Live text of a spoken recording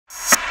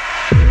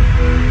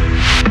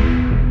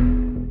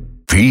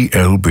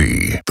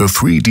PLB, the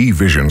 3D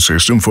vision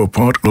system for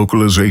part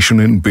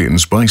localization in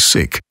bins by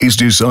SICK, is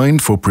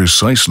designed for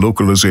precise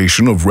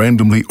localization of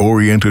randomly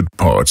oriented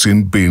parts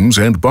in bins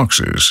and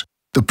boxes.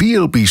 The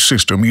PLB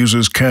system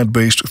uses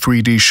CAD-based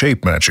 3D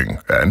shape matching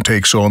and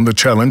takes on the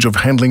challenge of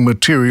handling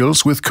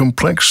materials with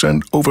complex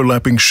and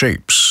overlapping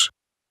shapes.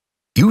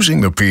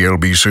 Using the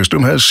PLB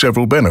system has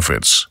several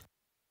benefits.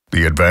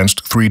 The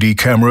advanced 3D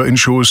camera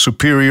ensures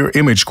superior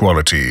image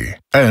quality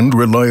and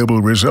reliable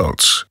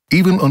results,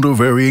 even under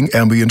varying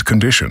ambient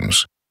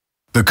conditions.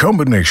 The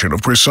combination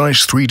of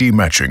precise 3D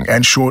matching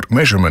and short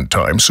measurement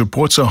time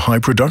supports a high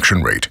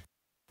production rate.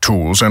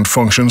 Tools and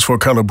functions for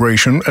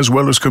calibration as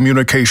well as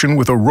communication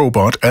with a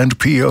robot and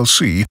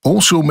PLC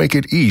also make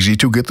it easy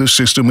to get the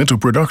system into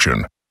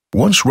production.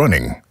 Once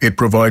running, it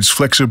provides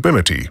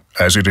flexibility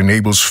as it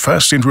enables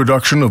fast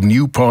introduction of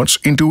new parts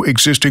into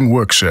existing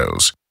work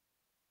cells.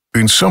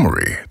 In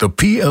summary, the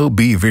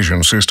PLB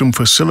vision system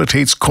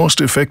facilitates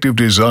cost-effective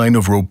design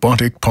of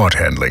robotic part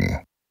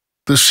handling.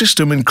 The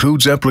system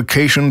includes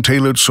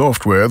application-tailored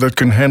software that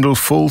can handle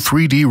full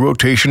 3D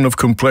rotation of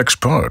complex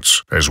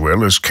parts, as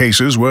well as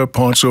cases where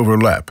parts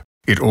overlap.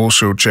 It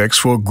also checks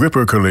for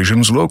gripper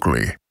collisions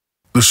locally.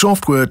 The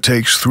software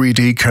takes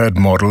 3D CAD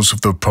models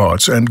of the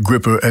parts and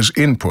gripper as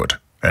input,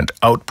 and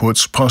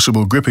outputs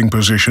possible gripping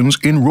positions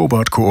in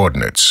robot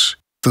coordinates.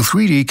 The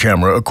 3D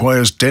camera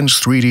acquires dense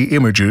 3D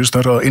images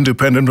that are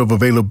independent of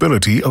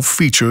availability of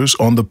features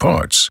on the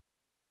parts.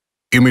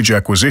 Image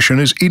acquisition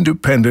is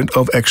independent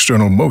of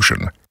external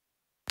motion.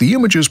 The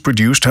images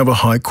produced have a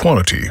high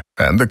quality,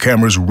 and the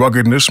camera's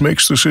ruggedness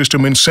makes the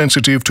system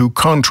insensitive to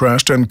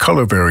contrast and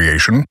color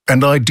variation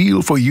and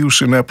ideal for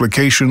use in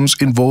applications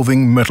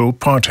involving metal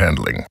part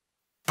handling.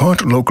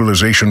 Part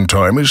localization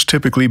time is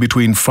typically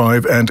between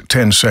 5 and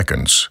 10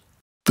 seconds.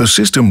 The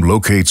system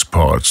locates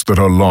parts that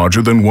are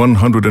larger than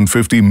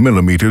 150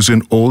 millimeters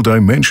in all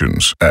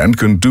dimensions and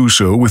can do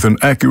so with an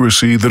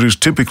accuracy that is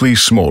typically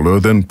smaller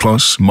than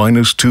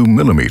 ±2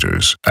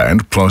 millimeters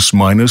and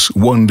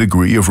 ±1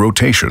 degree of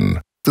rotation.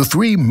 The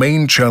three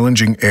main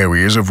challenging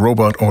areas of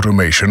robot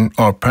automation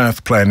are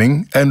path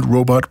planning and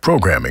robot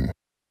programming,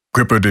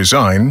 gripper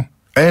design,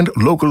 and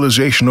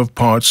localization of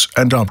parts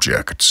and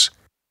objects.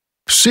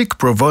 SICK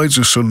provides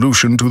a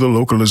solution to the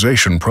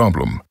localization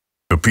problem.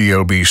 The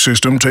PLB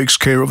system takes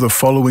care of the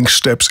following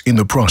steps in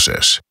the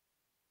process: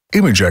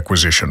 image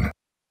acquisition,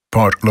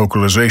 part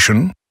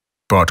localization,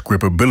 part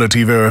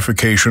grippability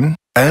verification,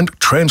 and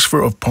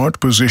transfer of part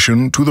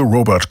position to the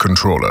robot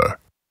controller.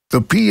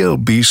 The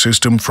PLB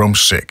system from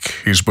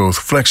SICK is both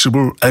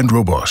flexible and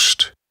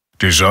robust.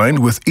 Designed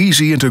with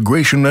easy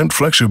integration and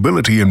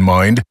flexibility in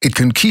mind, it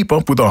can keep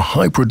up with a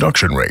high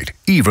production rate,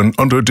 even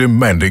under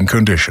demanding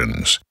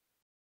conditions.